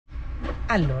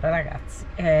Allora ragazzi,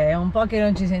 è un po' che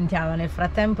non ci sentiamo. Nel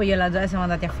frattempo io e la Gioia siamo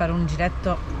andati a fare un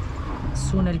giretto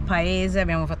su nel paese,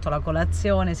 abbiamo fatto la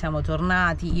colazione, siamo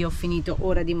tornati. Io ho finito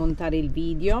ora di montare il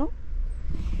video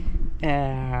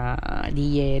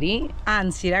di ieri.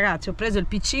 Anzi ragazzi, ho preso il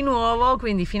PC nuovo,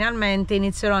 quindi finalmente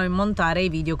inizierò a montare i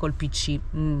video col PC.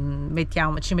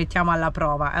 Ci mettiamo alla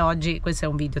prova. E oggi questo è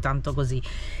un video tanto così,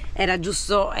 era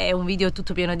giusto, è un video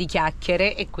tutto pieno di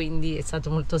chiacchiere e quindi è stato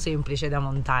molto semplice da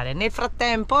montare. Nel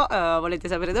frattempo volete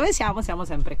sapere dove siamo? Siamo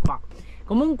sempre qua.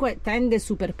 Comunque tende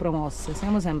super promosse,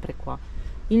 siamo sempre qua.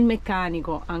 Il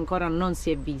meccanico ancora non si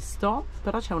è visto,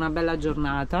 però c'è una bella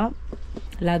giornata.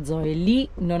 La Zoe è lì,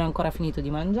 non ha ancora finito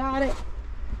di mangiare.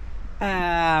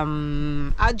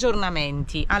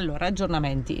 Aggiornamenti. Allora,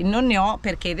 aggiornamenti non ne ho,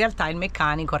 perché in realtà il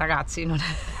meccanico, ragazzi, non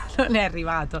è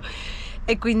arrivato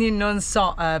e quindi non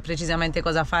so precisamente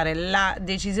cosa fare. La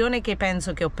decisione che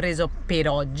penso che ho preso per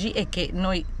oggi è che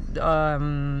noi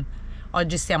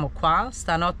oggi stiamo qua,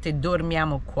 stanotte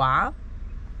dormiamo qua.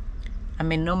 A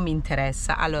me non mi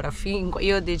interessa. Allora,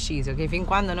 io ho deciso che fin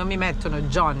quando non mi mettono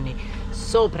Johnny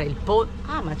sopra il ponte.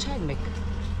 Ah, ma c'è il meccanico.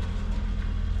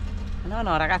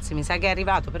 No, ragazzi, mi sa che è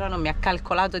arrivato, però non mi ha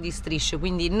calcolato di strisce,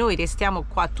 quindi noi restiamo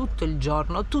qua tutto il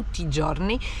giorno, tutti i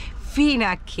giorni, fino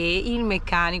a che il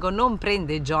meccanico non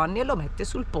prende Johnny e lo mette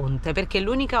sul ponte, perché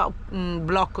l'unico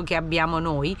blocco che abbiamo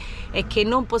noi è che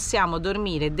non possiamo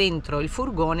dormire dentro il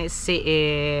furgone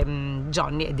se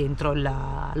Johnny è dentro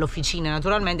l'officina,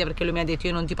 naturalmente, perché lui mi ha detto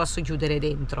io non ti posso chiudere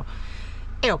dentro.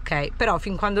 E ok, però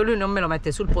fin quando lui non me lo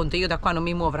mette sul ponte io da qua non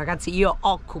mi muovo, ragazzi. Io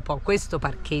occupo questo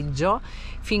parcheggio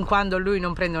fin quando lui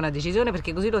non prende una decisione,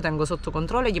 perché così lo tengo sotto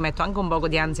controllo e gli metto anche un poco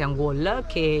di ansia and wall,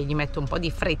 che gli metto un po'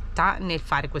 di fretta nel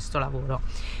fare questo lavoro.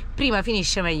 Prima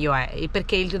finisce meglio è,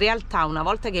 perché in realtà una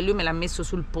volta che lui me l'ha messo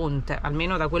sul ponte,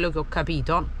 almeno da quello che ho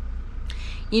capito,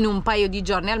 in un paio di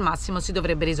giorni al massimo si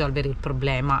dovrebbe risolvere il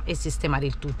problema e sistemare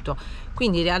il tutto.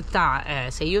 Quindi in realtà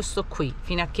se io sto qui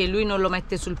fino a che lui non lo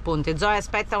mette sul ponte, Zoe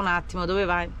aspetta un attimo, dove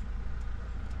vai?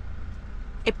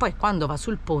 E poi quando va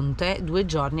sul ponte 2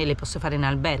 giorni le posso fare in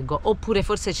albergo, oppure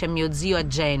forse c'è mio zio a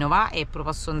Genova e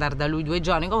posso andare da lui 2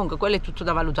 giorni. Comunque quello è tutto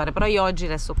da valutare, però io oggi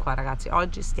resto qua, ragazzi,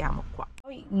 oggi stiamo qua.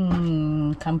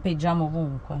 Poi campeggiamo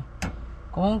ovunque.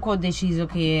 Comunque ho deciso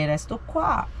che resto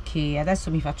qua, che adesso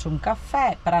mi faccio un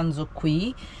caffè, pranzo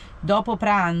qui. Dopo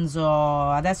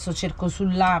pranzo adesso cerco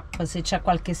sull'app se c'è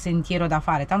qualche sentiero da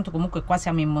fare, tanto comunque qua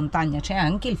siamo in montagna, c'è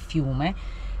anche il fiume,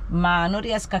 ma non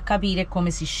riesco a capire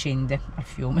come si scende al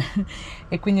fiume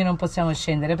e quindi non possiamo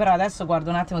scendere. Però adesso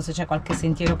guardo un attimo se c'è qualche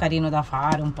sentiero carino da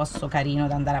fare, un posto carino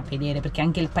da andare a vedere, perché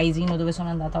anche il paesino dove sono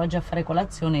andata oggi a fare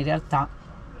colazione in realtà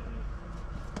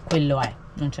quello è,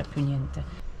 non c'è più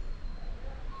niente.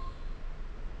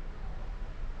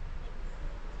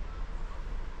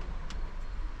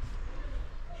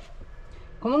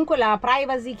 Comunque la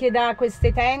privacy che dà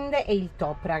queste tende è il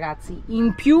top, ragazzi.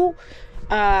 In più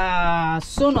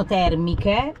sono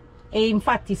termiche e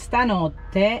infatti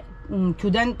stanotte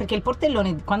chiudendo, perché il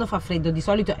portellone quando fa freddo di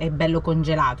solito è bello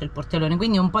congelato il portellone,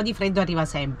 quindi un po' di freddo arriva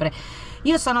sempre.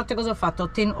 Io stanotte cosa ho fatto?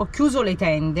 Ho chiuso le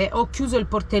tende, ho chiuso il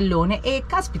portellone e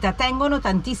caspita, tengono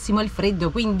tantissimo il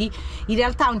freddo, quindi in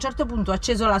realtà a un certo punto ho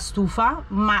acceso la stufa,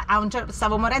 ma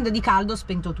stavo morendo di caldo, ho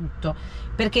spento tutto,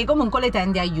 perché comunque le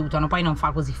tende aiutano, poi non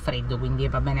fa così freddo, quindi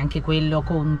va bene, anche quello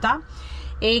conta.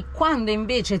 E quando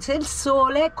invece c'è il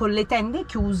sole, con le tende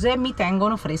chiuse mi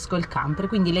tengono fresco il camper,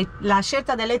 quindi la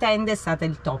scelta delle tende è stata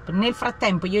il top. Nel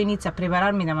frattempo io inizio a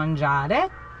prepararmi da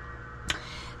mangiare.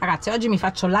 Ragazzi, oggi mi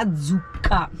faccio la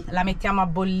zucca, la mettiamo a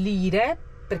bollire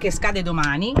perché scade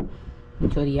domani in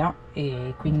teoria,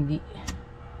 e quindi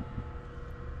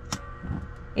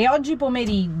oggi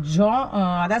pomeriggio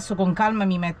adesso con calma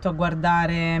mi metto a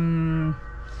guardare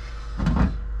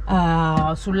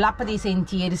sull'app dei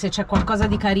sentieri se c'è qualcosa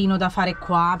di carino da fare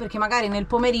qua, perché magari nel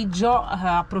pomeriggio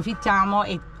approfittiamo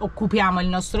e occupiamo il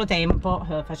nostro tempo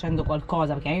facendo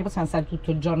qualcosa, perché non possiamo stare tutto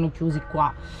il giorno chiusi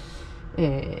qua,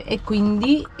 e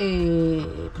quindi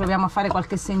proviamo a fare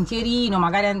qualche sentierino,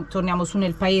 magari torniamo su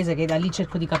nel paese, che da lì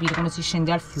cerco di capire come si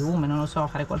scende al fiume, non lo so,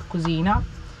 fare qualcosina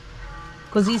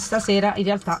così. Stasera, in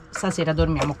realtà stasera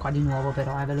dormiamo qua di nuovo,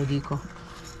 però ve lo dico.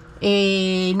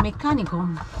 E il meccanico,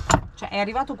 cioè è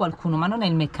arrivato qualcuno, ma non è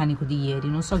il meccanico di ieri,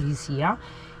 non so chi sia,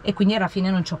 e quindi alla fine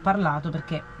non ci ho parlato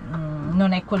perché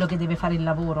non è quello che deve fare il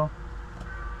lavoro.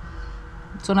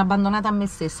 Sono abbandonata a me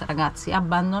stessa, ragazzi,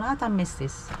 abbandonata a me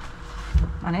stessa.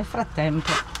 Ma nel frattempo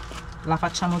la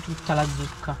facciamo tutta la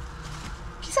zucca.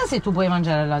 Chissà se tu puoi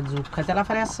mangiare la zucca, te la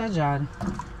farei assaggiare.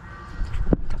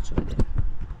 Faccio vedere.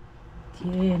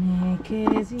 Tieni che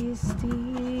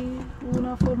esisti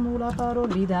una formula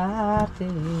paroli d'arte,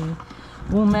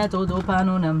 un metodo pa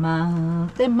non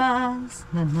amarte más,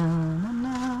 na na na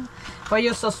na. Poi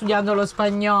io sto studiando lo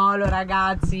spagnolo,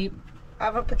 ragazzi,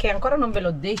 perché ancora non ve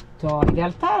l'ho detto, in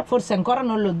realtà forse ancora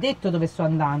non l'ho detto dove sto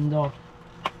andando,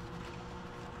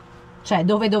 cioè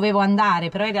dove dovevo andare,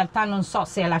 però in realtà non so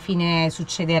se alla fine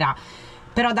succederà.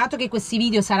 Però dato che questi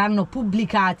video saranno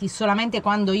pubblicati solamente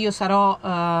quando io sarò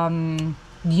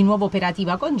di nuovo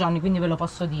operativa con Johnny, quindi ve lo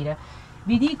posso dire.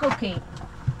 Vi dico che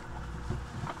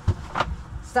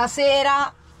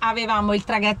stasera avevamo il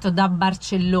traghetto da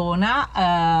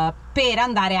Barcellona per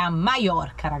andare a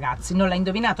Maiorca, ragazzi, non l'ha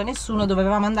indovinato nessuno,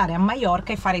 dovevamo andare a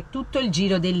Maiorca e fare tutto il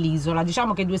giro dell'isola.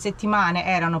 Diciamo che 2 settimane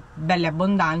erano belle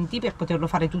abbondanti per poterlo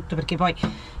fare tutto, perché poi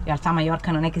in realtà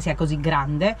Maiorca non è che sia così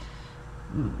grande.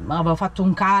 Avevo fatto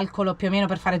un calcolo più o meno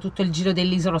per fare tutto il giro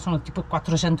dell'isola, sono tipo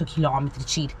 400 km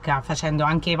circa, facendo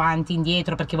anche avanti e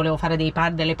indietro perché volevo fare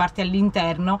delle parti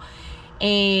all'interno,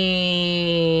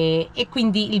 e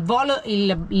quindi il volo,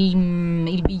 il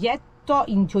biglietto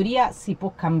in teoria si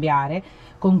può cambiare,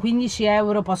 con 15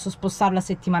 euro posso spostarlo la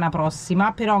settimana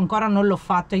prossima, però ancora non l'ho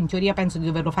fatto, in teoria penso di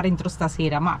doverlo fare entro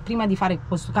stasera, ma prima di fare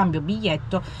questo cambio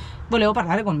biglietto volevo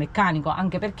parlare col meccanico,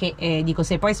 anche perché dico,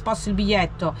 se poi sposto il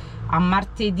biglietto a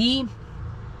martedì, in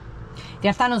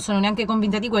realtà non sono neanche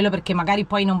convinta di quello, perché magari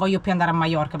poi non voglio più andare a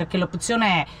Maiorca, perché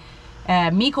l'opzione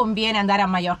è mi conviene andare a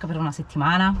Maiorca per una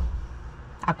settimana,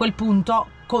 a quel punto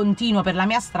continuo per la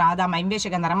mia strada, ma invece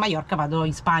che andare a Maiorca vado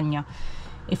in Spagna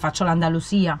e faccio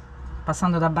l'Andalusia,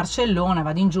 passando da Barcellona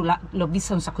vado in giù. L'ho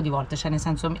vista un sacco di volte, cioè nel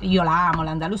senso, io la amo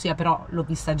l'Andalusia, però l'ho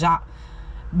vista già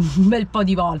un bel po'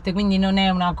 di volte, quindi non è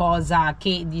una cosa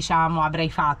che diciamo avrei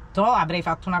fatto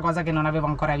una cosa che non avevo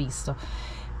ancora visto.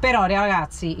 Però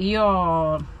ragazzi,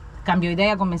 io cambio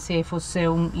idea come se fosse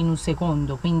in un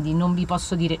secondo, quindi non vi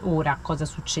posso dire ora cosa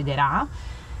succederà,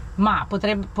 ma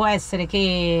può essere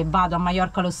che vado a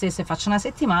Maiorca lo stesso e faccio una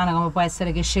settimana, come può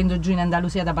essere che scendo giù in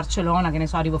Andalusia da Barcellona, che ne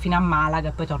so, arrivo fino a Malaga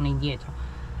e poi torno indietro.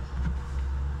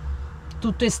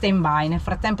 Tutto è stand by. Nel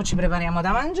frattempo ci prepariamo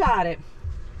da mangiare.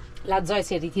 La Zoe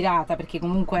si è ritirata perché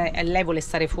comunque lei vuole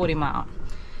stare fuori, ma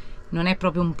non è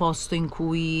proprio un posto in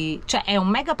cui, cioè è un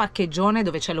mega parcheggione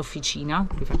dove c'è l'officina,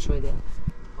 vi faccio vedere,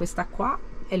 questa qua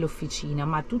è l'officina,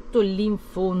 ma tutto lì in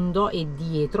fondo e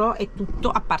dietro è tutto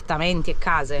appartamenti e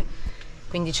case,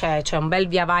 quindi c'è un bel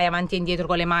via vai avanti e indietro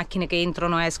con le macchine che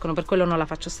entrano e escono, per quello non la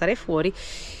faccio stare fuori.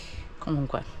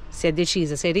 Comunque si è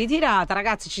decisa, si è ritirata.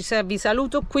 Ragazzi, vi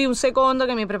saluto qui un secondo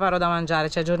che mi preparo da mangiare,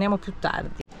 ci aggiorniamo più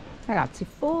tardi. Ragazzi,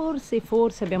 forse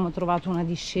abbiamo trovato una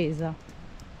discesa,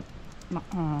 ma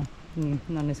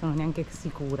non ne sono neanche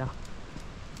sicura.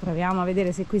 Proviamo a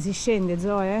vedere se qui si scende,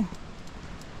 Zoe.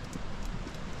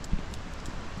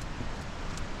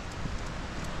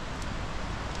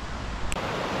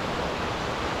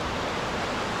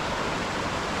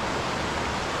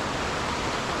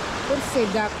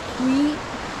 Forse da qui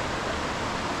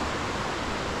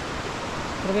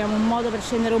troviamo un modo per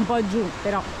scendere un po' giù,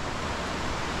 però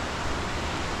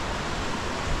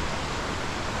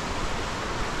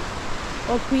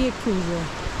o qui è chiuso.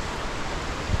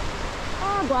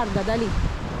 Ah, guarda, da lì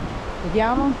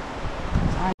vediamo.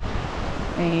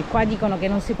 Qua dicono che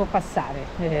non si può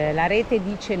passare, la rete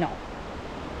dice no,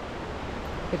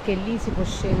 perché lì si può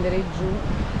scendere giù.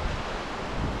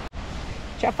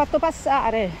 Ci ha fatto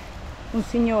passare un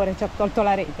signore, ci ha tolto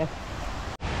la rete.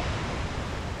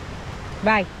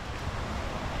 Vai.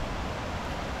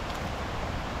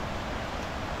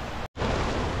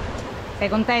 Sei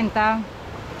contenta?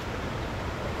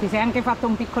 Ti sei anche fatto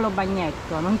un piccolo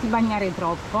bagnetto, non ti bagnare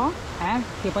troppo,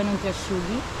 che poi non ti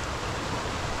asciughi.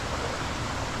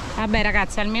 Vabbè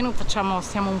ragazzi, almeno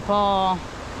stiamo un po'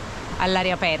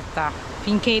 all'aria aperta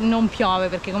finché non piove,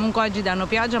 perché comunque oggi danno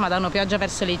pioggia, ma danno pioggia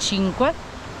verso le 5.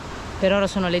 Per ora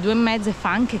sono le 2:30 e fa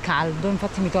anche caldo,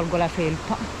 infatti mi tolgo la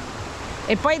felpa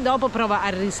e poi dopo provo a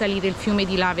risalire il fiume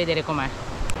di là a vedere com'è.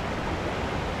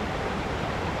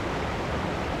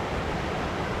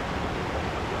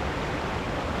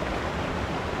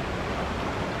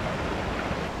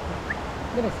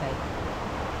 Dove sei?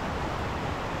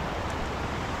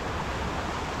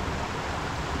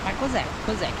 Ma cos'è?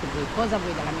 Che vuoi? Cosa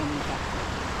vuoi dalla mia amica?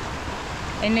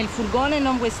 E nel furgone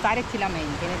non vuoi stare e ti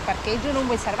lamenti, nel parcheggio non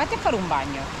vuoi stare, vatti a fare un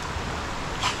bagno.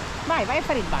 Vai a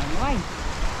fare il bagno, vai,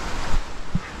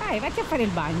 vatti a fare il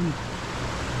bagno.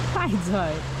 Vai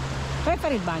Zoe, vai a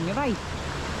fare il bagno, vai.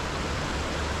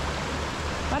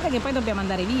 Guarda che poi dobbiamo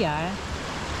andare via,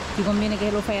 ti conviene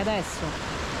che lo fai adesso.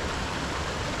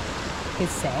 Che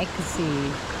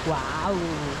sexy, wow.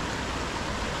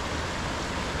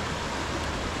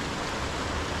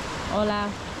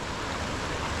 Hola.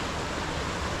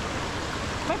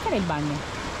 Vai a fare il bagno.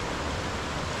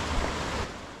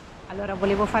 Allora,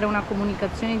 volevo fare una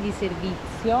comunicazione di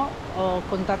servizio, ho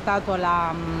contattato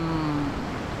la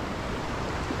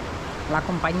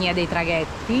compagnia dei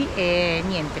traghetti e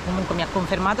niente, comunque mi ha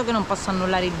confermato che non posso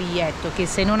annullare il biglietto, che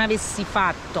se non avessi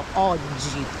fatto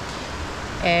oggi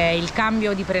il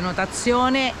cambio di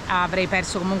prenotazione avrei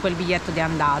perso comunque il biglietto di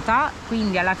andata,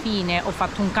 quindi alla fine ho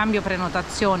fatto un cambio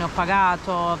prenotazione, ho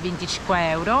pagato 25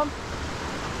 euro.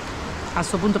 A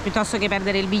questo punto, piuttosto che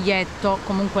perdere il biglietto,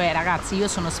 comunque ragazzi, io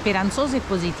sono speranzosa e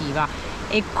positiva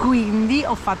e quindi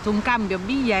ho fatto un cambio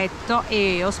biglietto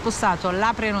e ho spostato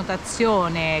la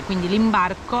prenotazione, quindi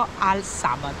l'imbarco, al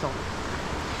sabato,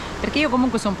 perché io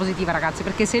comunque sono positiva ragazzi,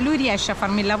 perché se lui riesce a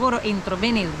farmi il lavoro entro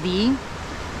venerdì,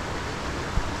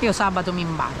 io sabato mi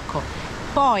imbarco.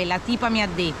 Poi la tipa mi ha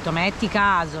detto, metti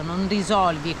caso non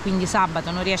risolvi e quindi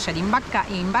sabato non riesci ad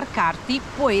imbarcarti,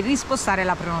 puoi rispostare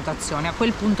la prenotazione, a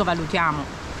quel punto valutiamo.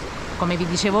 Come vi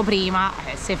dicevo prima,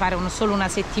 se fare solo una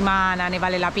settimana ne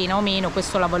vale la pena o meno,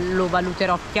 questo lo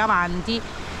valuterò più avanti,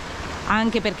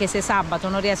 anche perché se sabato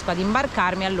non riesco ad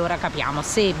imbarcarmi, allora capiamo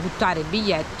se buttare il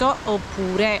biglietto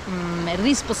oppure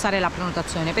rispostare la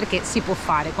prenotazione, perché si può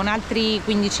fare. Con altri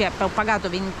 15 euro ho pagato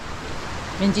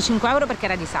 25 euro perché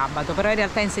era di sabato, però in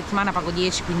realtà in settimana pago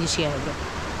 10-15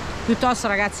 euro. Piuttosto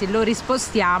ragazzi lo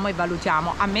rispostiamo e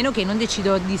valutiamo, a meno che non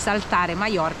decido di saltare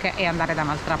Maiorca e andare da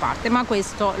un'altra parte, ma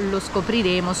questo lo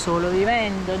scopriremo solo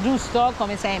vivendo, giusto?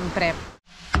 Come sempre.